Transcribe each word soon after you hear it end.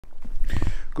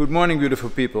Good morning, beautiful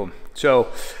people. So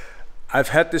I've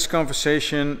had this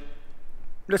conversation,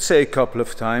 let's say a couple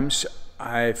of times.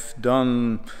 I've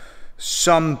done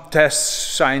some tests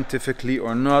scientifically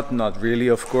or not really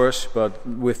of course, but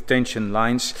with tension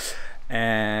lines.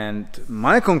 And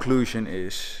my conclusion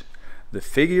is the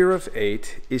figure of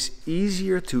 8 is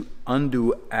easier to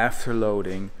undo after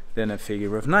loading than a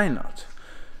figure of 9 knot.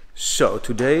 So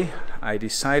today I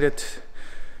decided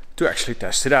to actually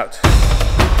test it out.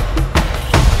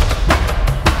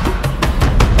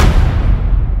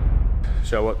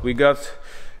 So what we got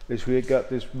is we got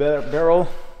this barrel.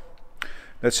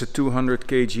 That's a 200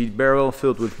 kg barrel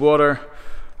filled with water.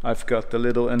 I've got the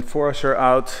little enforcer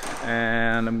out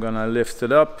and I'm gonna lift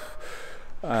it up.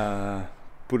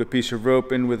 Put a piece of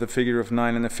rope in with a figure of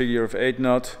 9 and a figure of 8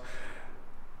 knot.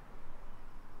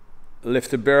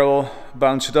 Lift the barrel,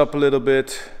 bounce it up a little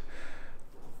bit.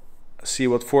 See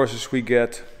what forces we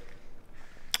get.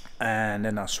 And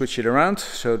then I'll switch it around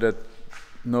so that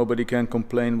nobody can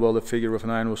complain, well, the figure of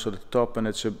 9 was at the top and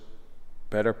it's a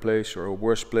better place or a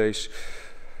worse place.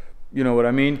 You know what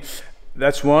I mean?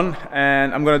 That's one.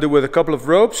 And I'm gonna do it with a couple of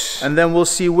ropes and then we'll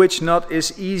see which knot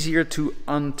is easier to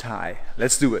untie.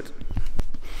 Let's do it.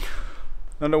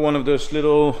 Another one of those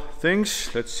little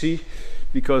things. Let's see.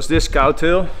 Because this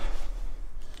cowtail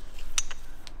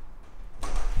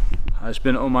has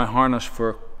been on my harness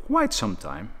for quite some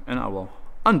time and I will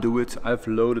undo it. I've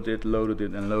loaded it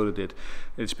and loaded it.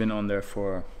 It's been on there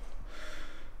for,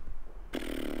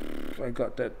 I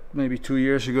got that maybe 2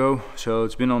 years ago, so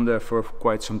it's been on there for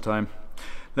quite some time.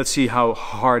 Let's see how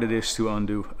hard it is to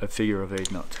undo a figure of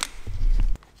 8 knot.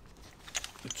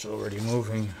 It's already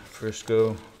moving. First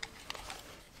go.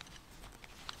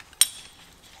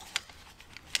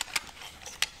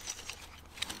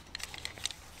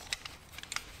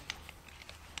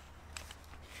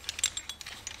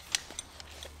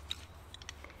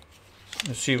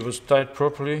 Let's see, it was tied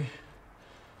properly.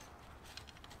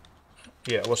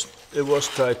 Yeah, it was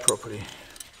tied properly.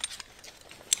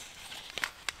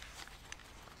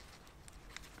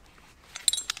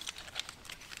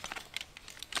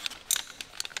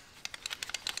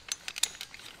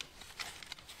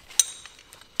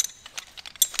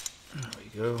 There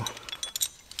we go.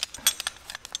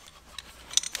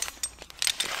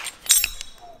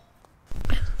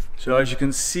 So as you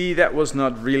can see, that was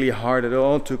not really hard at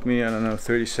all. It took me, I don't know,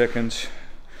 30 seconds.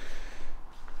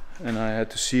 And I had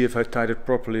to see if I tied it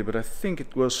properly, but I think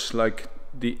it was like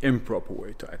the improper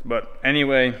way tied. But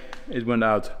anyway, it went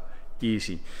out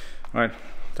easy. All right,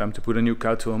 time to put a new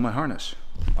cowtail on my harness.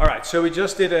 All right, so we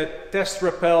just did a test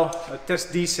rappel, a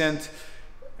test descent,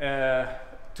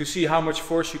 to see how much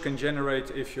force you can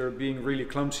generate if you're being really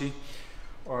clumsy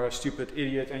or a stupid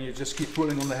idiot and you just keep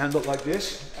pulling on the handle like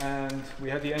this. And we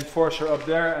had the enforcer up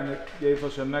there and it gave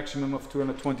us a maximum of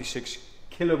 226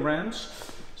 kilograms.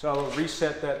 So I will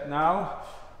reset that now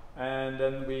and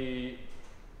then we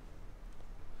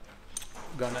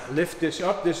gonna lift this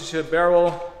up. This is a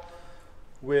barrel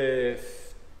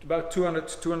with about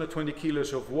 220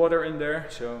 kilos of water in there.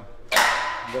 So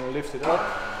I'm gonna lift it up.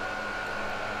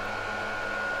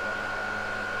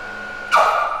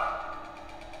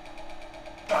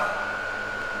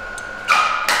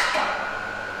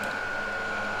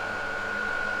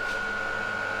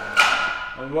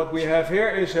 And what we have here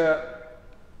is a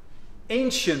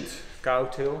ancient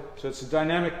cowtail, so it's a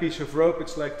dynamic piece of rope.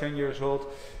 It's like 10 years old.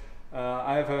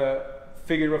 I have a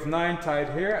figure of 9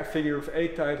 tied here, a figure of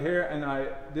 8 tied here, and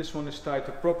this one is tied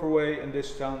the proper way, and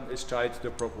this one is tied the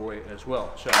proper way as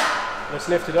well. So let's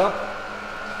lift it up.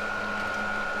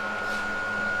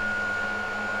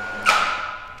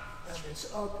 And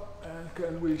it's up, and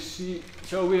can we see?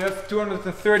 So we have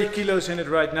 230 kilos in it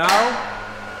right now.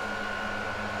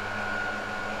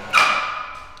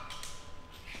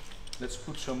 Let's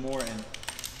put some more in.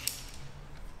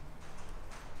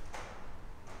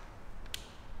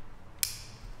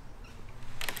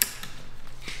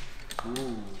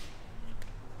 Ooh.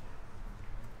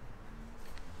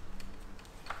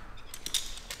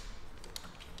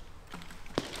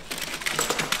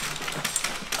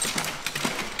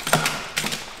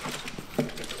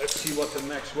 Let's see what the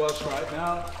max was right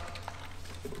now.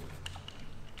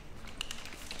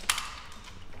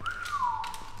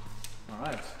 All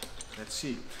right. Let's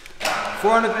see,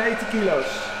 480 kilos.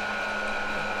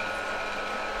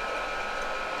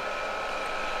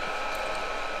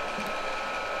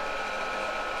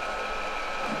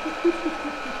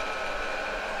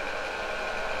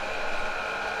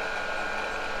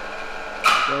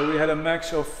 So we had a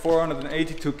max of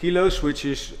 482 kilos, which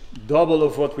is double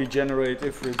of what we generate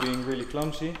if we're being really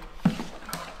clumsy.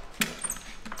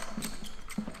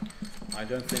 I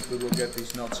don't think we will get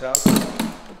these knots out.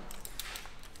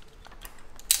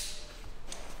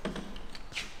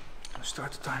 Let's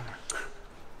start the timer.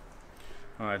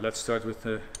 Alright, let's start with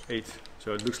the 8.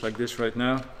 So it looks like this right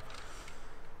now.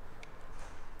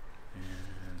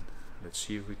 And let's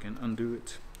see if we can undo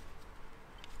it.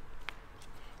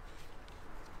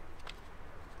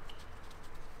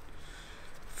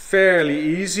 Fairly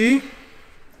easy.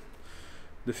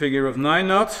 The figure of 9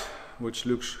 knot, which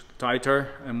looks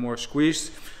tighter and more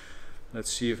squeezed.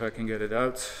 Let's see if I can get it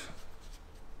out.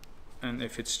 And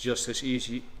if it's just as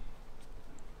easy.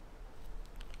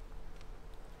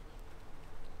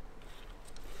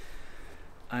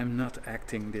 I'm not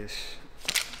acting this.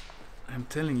 I'm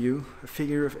telling you, a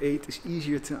figure of 8 is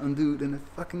easier to undo than a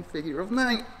fucking figure of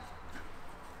 9.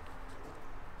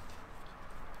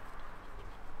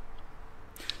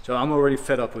 So I'm already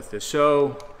fed up with this.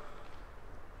 So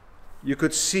you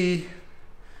could see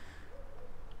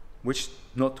which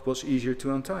knot was easier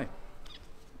to untie.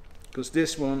 Because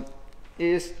this one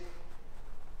is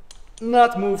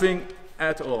not moving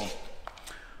at all.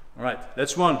 Alright,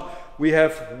 that's one. We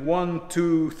have 1,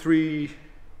 2, 3,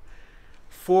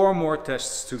 4 more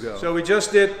tests to go. So we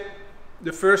just did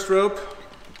the first rope,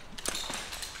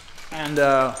 and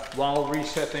while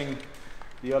resetting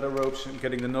the other ropes and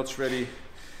getting the knots ready,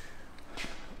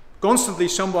 constantly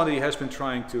somebody has been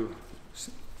trying to,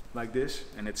 like this,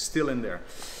 and it's still in there.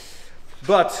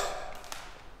 But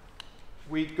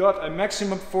we got a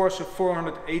maximum force of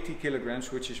 480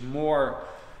 kilograms, which is more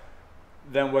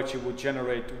than what you would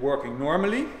generate working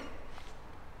normally,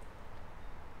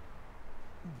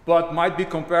 but might be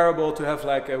comparable to have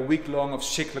like a week long of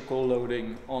cyclical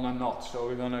loading on a knot. So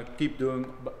we're gonna keep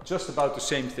doing just about the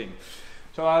same thing.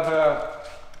 So I have a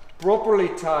properly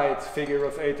tied figure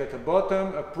of 8 at the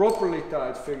bottom, a properly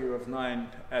tied figure of 9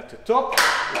 at the top.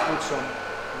 We put some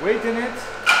weight in it.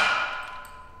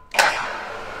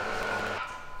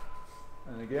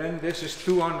 And again, this is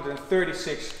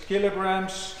 236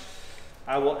 kilograms.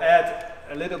 I will add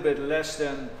a little bit less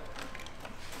than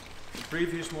the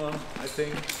previous one, I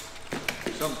think.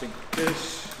 Something like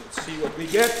this. Let's see what we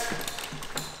get.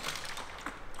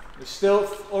 It's still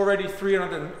already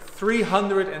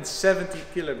 370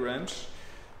 kilograms.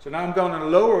 So now I'm going to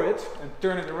lower it and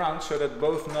turn it around so that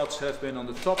both knots have been on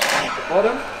the top and at the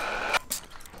bottom.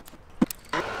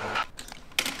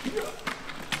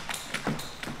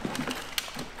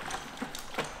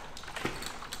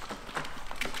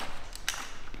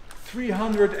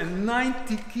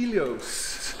 390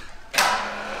 kilos.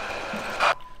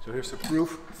 So here's the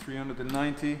proof,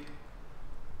 390.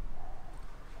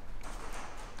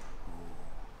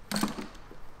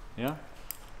 Yeah?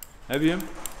 Have you?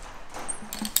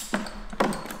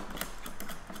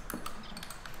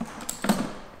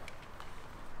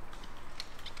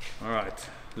 Alright,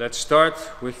 let's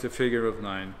start with the figure of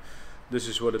 9. This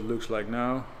is what it looks like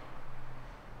now.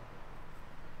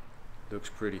 Looks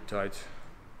pretty tight.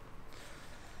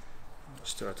 I'll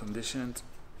start on this end.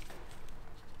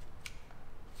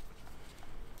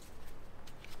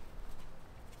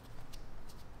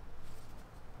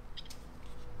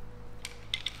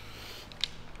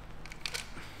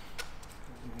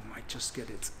 Oh, might just get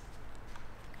it.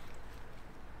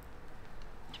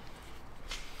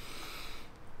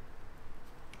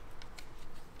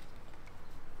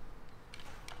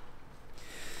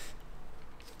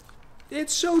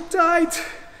 It's so tight.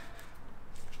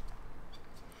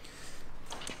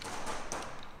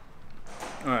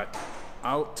 Alright,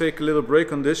 I'll take a little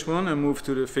break on this one and move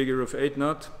to the figure of 8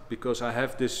 knot, because I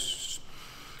have this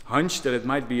hunch that it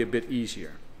might be a bit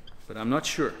easier, but I'm not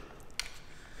sure.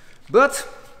 But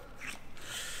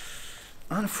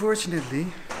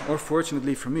unfortunately, or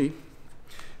fortunately for me,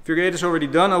 figure 8 is already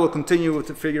done. I will continue with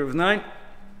the figure of 9.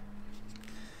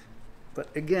 But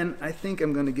again, I think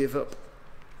I'm going to give up,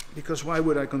 because why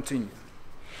would I continue?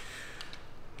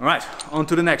 Alright, on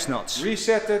to the next knots.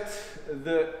 Resetted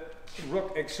the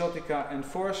Rock Exotica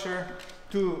Enforcer,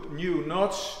 2 new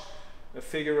knots, a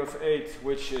figure of 8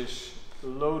 which is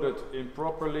loaded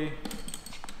improperly,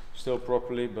 still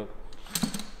properly, but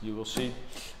you will see.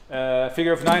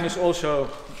 Figure of 9 is also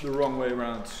the wrong way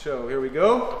around. So here we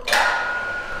go.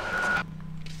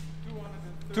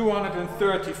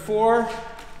 234.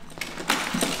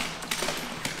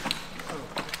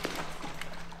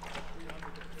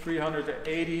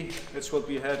 380, that's what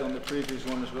we had on the previous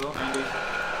one as well.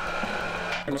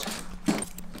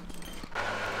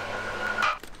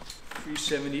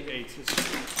 378.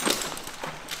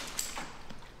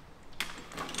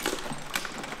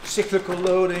 Cyclical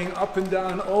loading, up and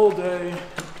down all day.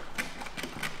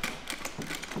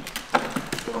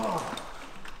 Oh,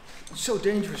 so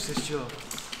dangerous, this job.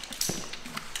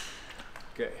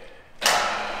 Okay.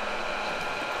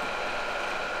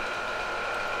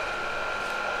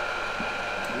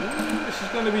 Ooh, this is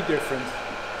going to be different.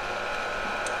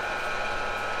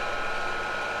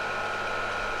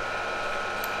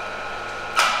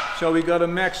 So we got a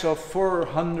max of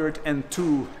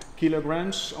 402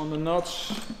 kilograms on the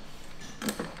nuts.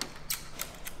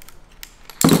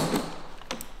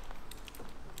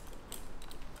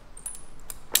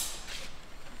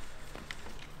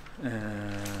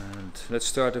 And let's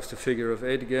start with the figure of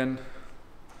 8 again.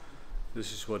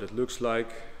 This is what it looks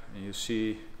like, and you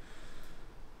see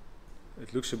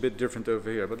it looks a bit different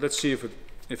over here, but let's see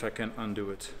if I can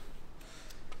undo it.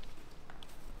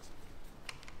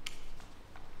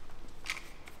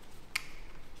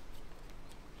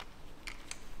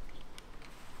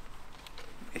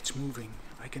 It's moving,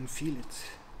 I can feel it.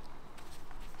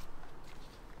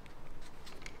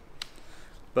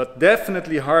 But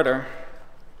definitely harder.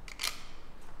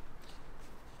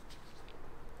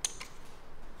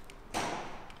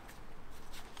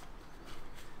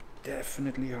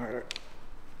 Definitely harder.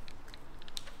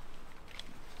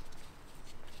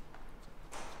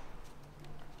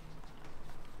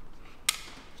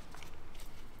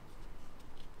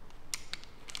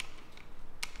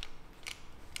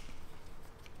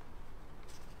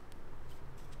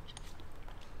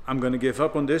 I'm going to give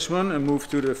up on this one and move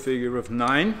to the figure of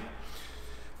 9,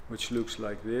 which looks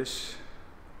like this.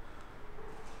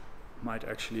 Might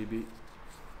actually be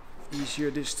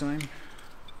easier this time.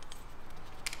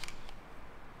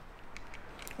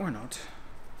 Or not.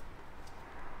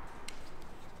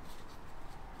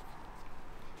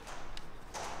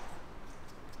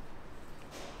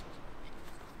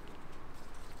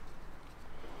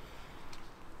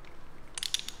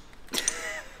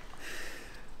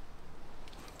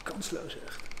 Kansloos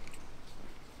echt.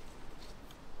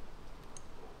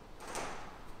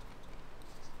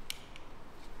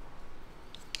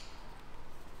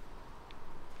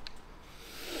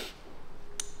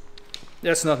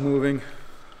 That's not moving.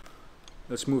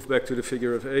 Let's move back to the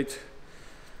figure of 8.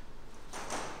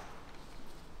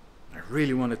 I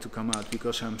really want it to come out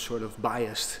because I'm sort of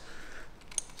biased.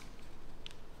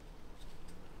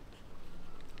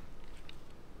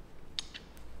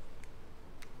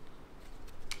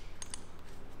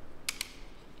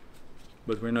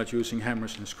 But we're not using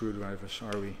hammers and screwdrivers,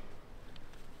 are we?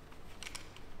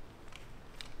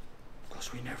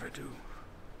 Because we never do.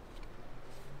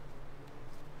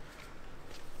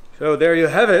 So there you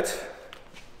have it.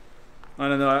 I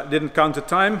don't know, I didn't count the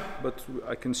time, but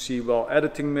I can see while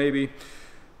editing maybe.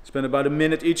 Spent about a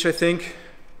minute each, I think.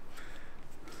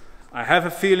 I have a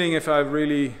feeling if I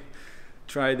really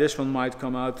try, this one might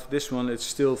come out. This one, it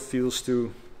still feels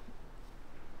too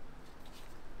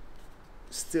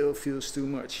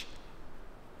much.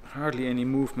 Hardly any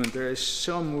movement. There is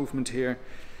some movement here.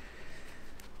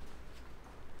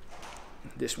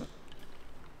 This one.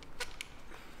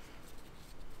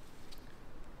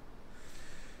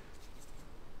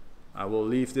 I will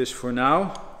leave this for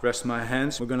now, rest my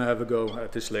hands. We're gonna have a go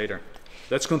at this later.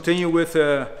 Let's continue with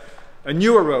a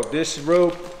newer rope. This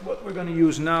rope, what we're gonna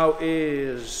use now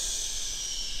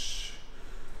is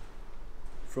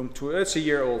it's a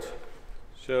year old.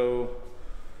 So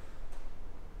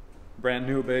brand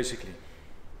new basically.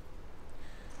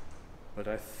 But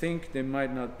I think they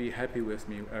might not be happy with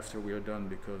me after we are done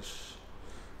because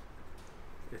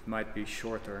it might be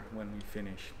shorter when we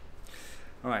finish.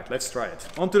 All right, let's try it.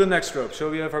 On to the next rope.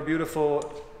 So we have our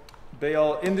beautiful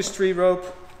Bayal Industry rope.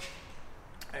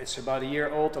 It's about a year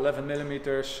old, 11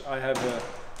 millimeters. I have a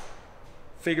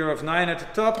figure of 9 at the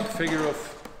top, figure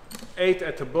of 8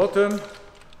 at the bottom.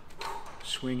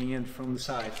 Swinging in from the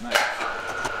side, nice.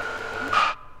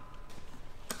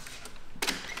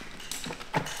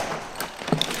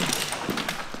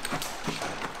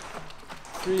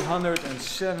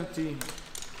 $370.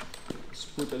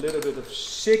 Put a little bit of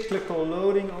cyclical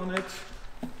loading on it.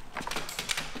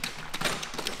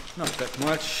 Not that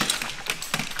much.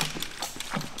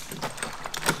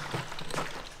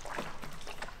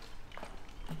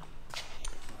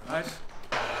 All right.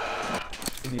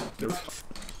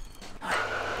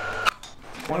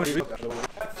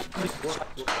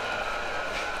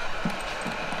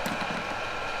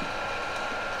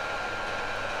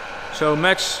 So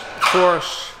max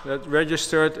force that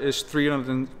registered is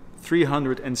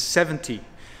 370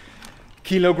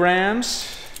 kilograms.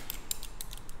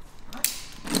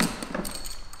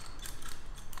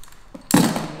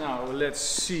 Now let's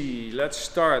see, let's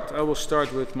start. I will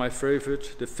start with my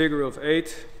favorite, the figure of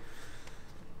 8.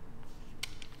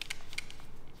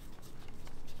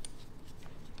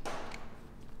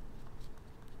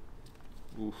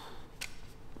 Oof.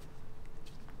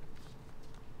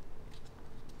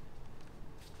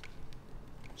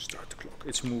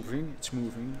 It's moving, it's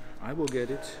moving. I will get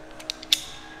it.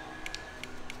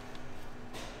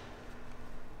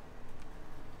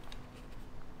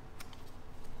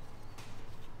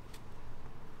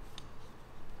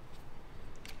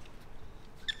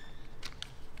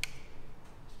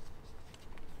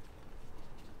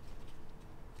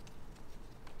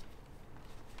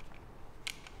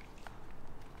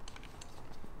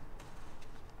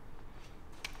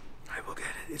 I will get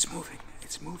it. It's moving.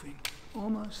 It's moving.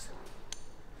 Almost.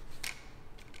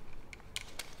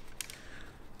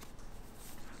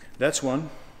 That's one.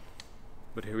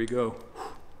 But here we go.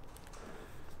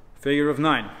 Figure of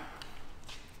 9.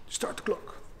 Start the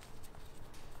clock.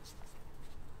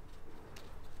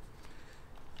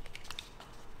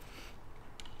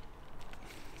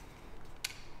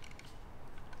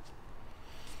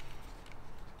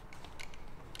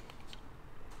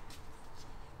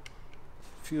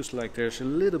 Feels like there's a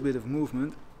little bit of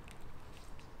movement.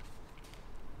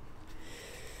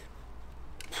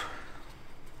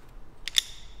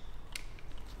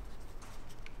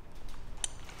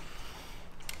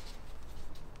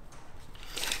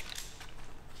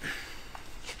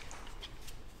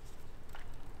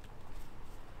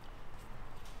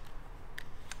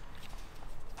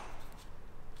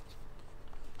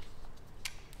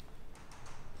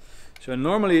 So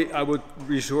normally I would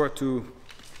resort to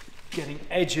getting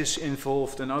edges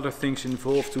involved and other things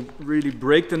involved to really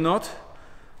break the knot.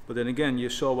 But then again, you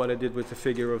saw what I did with the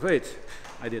figure of 8.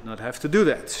 I did not have to do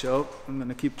that. So I'm going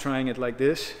to keep trying it like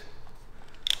this.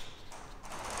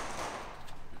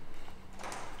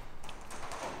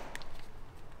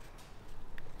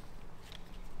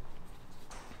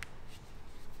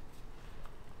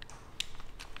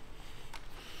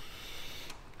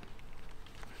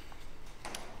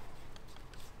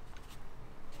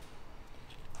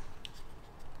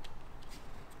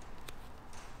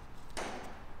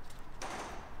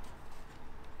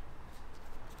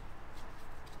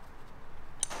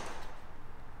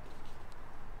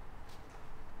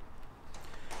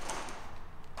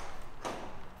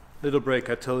 Little break,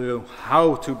 I tell you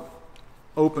how to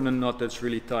open a knot that's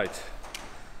really tight.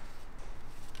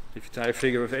 If you tie a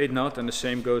figure of 8 knot, and the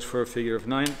same goes for a figure of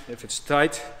 9, if it's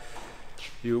tight,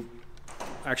 you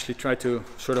actually try to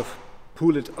sort of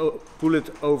pull it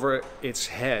over its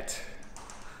head.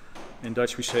 In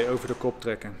Dutch we say over de kop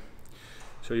trekken.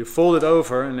 So you fold it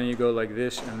over and then you go like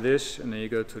this, and then you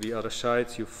go to the other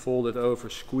side, you fold it over,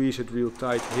 squeeze it real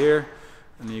tight here,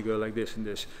 and then you go like this and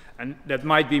this. And that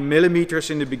might be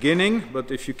millimeters in the beginning, but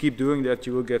if you keep doing that,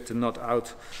 you will get the knot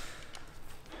out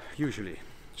usually.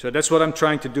 So that's what I'm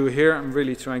trying to do here. I'm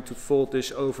really trying to fold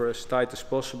this over as tight as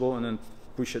possible and then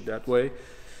push it that way.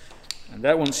 And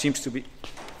that one seems to be,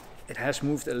 it has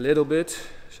moved a little bit.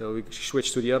 So we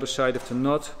switch to the other side of the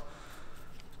knot.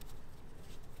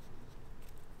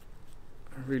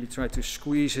 I really try to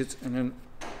squeeze it and then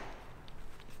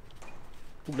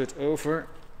pull it over.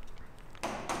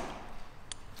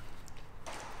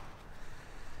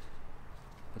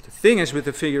 But the thing is with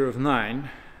the figure of 9,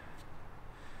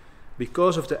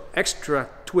 because of the extra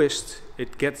twist,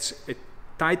 it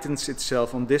tightens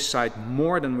itself on this side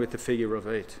more than with the figure of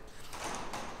 8.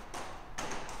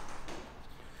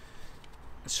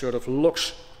 It sort of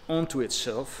locks onto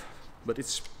itself, but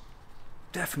it's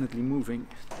definitely moving.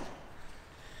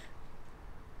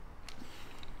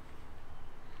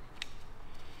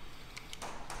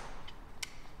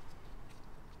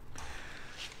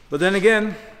 But then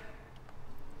again,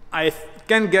 I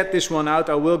can get this one out.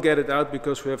 I will get it out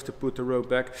because we have to put the rope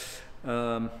back.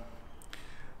 But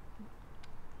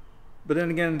then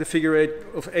again, the figure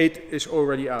of 8 is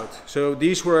already out. So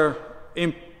these were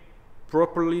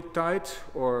improperly tied,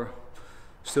 or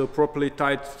still properly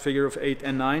tied figure of 8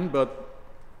 and 9, but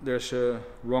there's a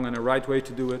wrong and a right way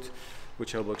to do it,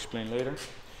 which I will explain later.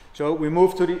 So we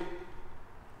move to the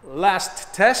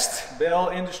last test. Bell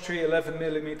Industry 11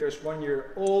 millimeters, 1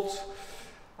 year old.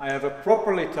 I have a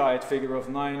properly tied figure of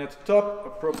 9 at the top, a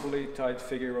properly tied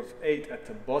figure of 8 at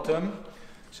the bottom.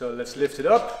 So let's lift it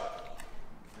up.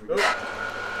 Here we go.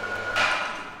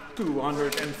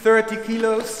 230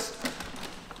 kilos.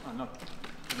 I'm not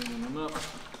putting them up.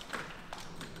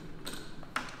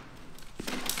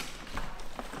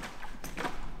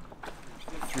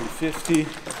 $350.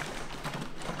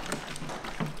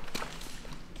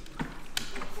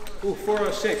 Ooh,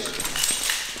 406.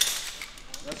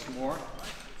 That's more.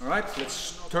 All right,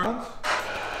 let's turn.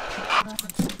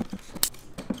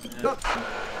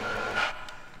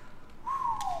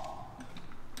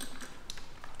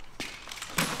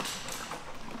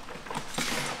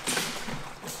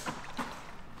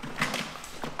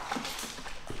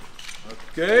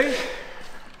 Okay.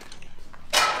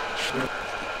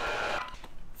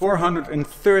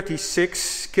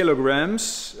 436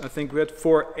 kilograms. I think we had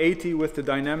 480 with the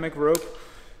dynamic rope.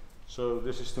 So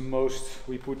this is the most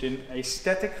we put in a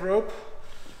static rope.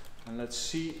 And let's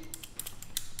see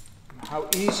how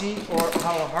easy or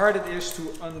how hard it is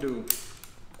to undo.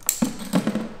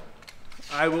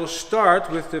 I will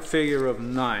start with the figure of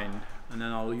 9. And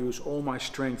then I'll use all my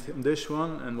strength in this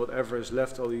one, and whatever is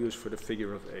left I'll use for the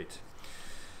figure of 8.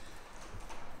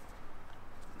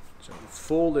 So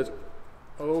fold it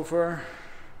over.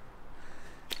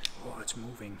 Oh, it's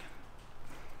moving.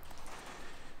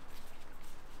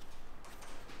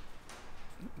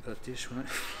 But this one,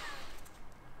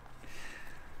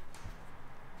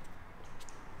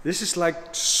 this is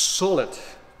like solid.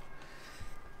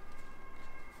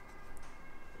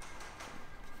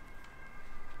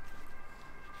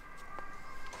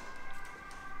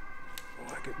 Oh,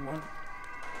 I get one.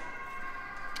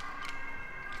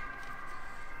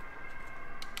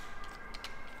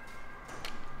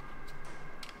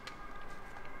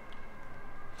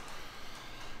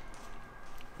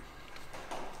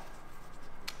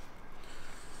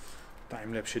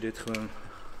 Timelapse je dit gewoon.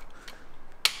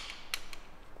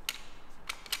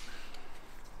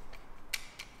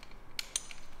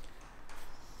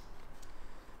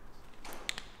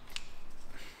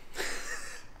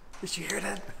 Did you hear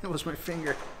that? That was my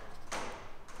finger.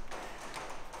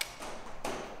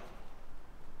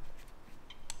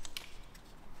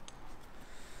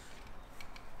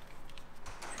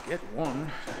 I get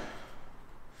one.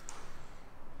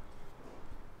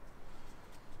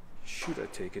 Should I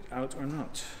take it out or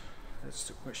not? That's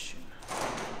the question.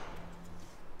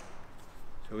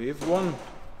 So we have one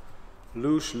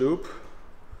loose loop,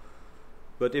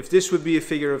 but if this would be a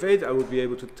figure of 8, I would be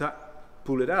able to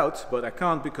pull it out, but I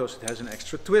can't because it has an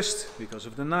extra twist because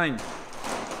of the 9.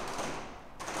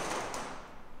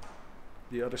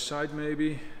 The other side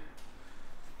maybe.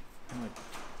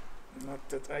 Not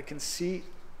that I can see.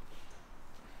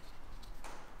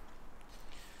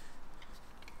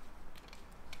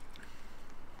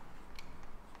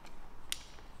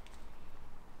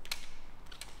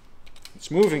 It's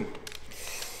moving.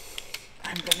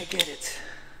 I'm gonna get it.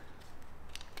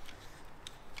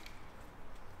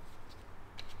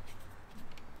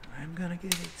 I'm gonna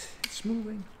get it. It's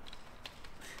moving.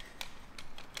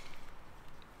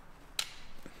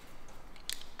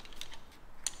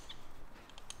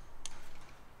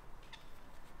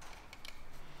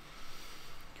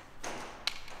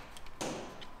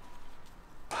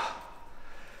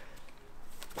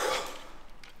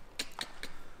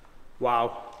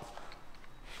 Wow.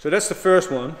 So that's the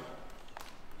first one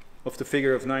of the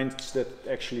figure of 9s that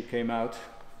actually came out.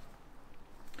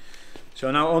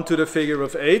 So now on to the figure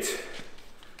of 8.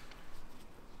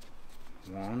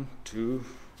 1, 2.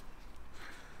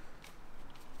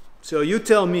 So you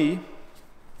tell me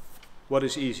what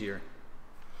is easier.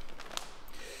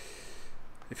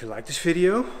 If you like this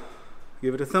video,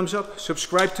 give it a thumbs up,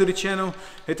 subscribe to the channel,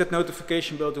 hit that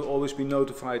notification bell to always be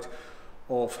notified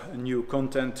of new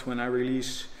content when I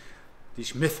release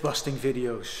these myth-busting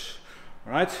videos.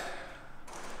 Alright?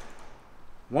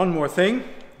 One more thing.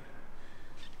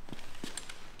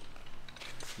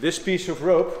 This piece of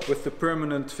rope with the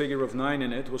permanent figure of 9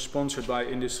 in it was sponsored by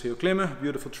Industrieel Klimmen,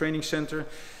 beautiful training center,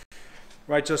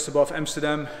 right just above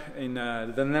Amsterdam in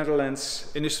the Netherlands.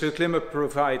 Industrieel Klimmen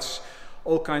provides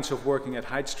all kinds of working at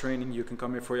heights training. You can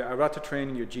come here for your ARATA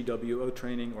training, your GWO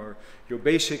training, or your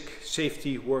basic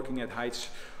safety working at heights,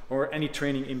 or any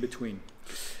training in between.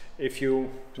 If you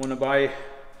want to buy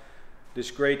this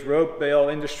great rope, BL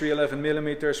Industry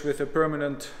 11mm with a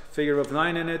permanent figure of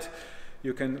 9 in it,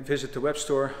 you can visit the web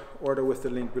store, order with the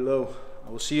link below. I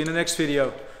will see you in the next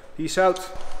video. Peace out.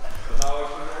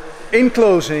 In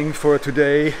closing for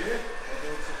today,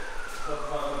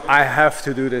 I have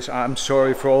to do this. I'm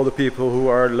sorry for all the people who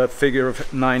are figure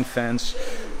of 9 fans.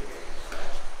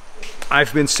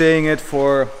 I've been saying it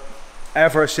for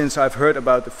ever since I've heard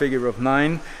about the figure of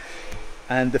 9.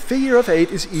 And the figure of 8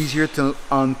 is easier to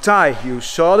untie. You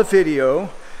saw the video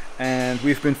and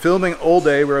we've been filming all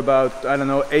day. We're about, I don't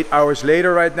know, 8 hours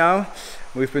later right now.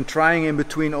 We've been trying in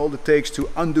between all the takes to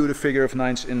undo the figure of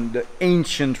 9s in the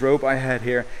ancient rope I had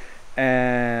here.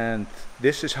 And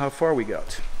this is how far we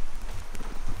got.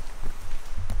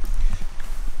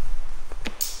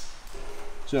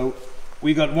 So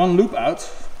we got one loop out.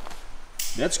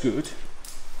 That's good.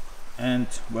 And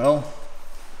well,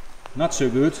 not so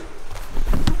good.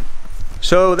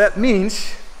 So that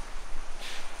means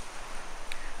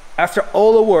after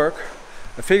all the work,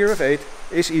 a figure of 8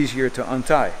 is easier to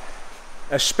untie,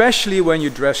 especially when you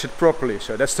dress it properly.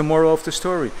 So that's the moral of the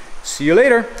story. See you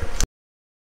later.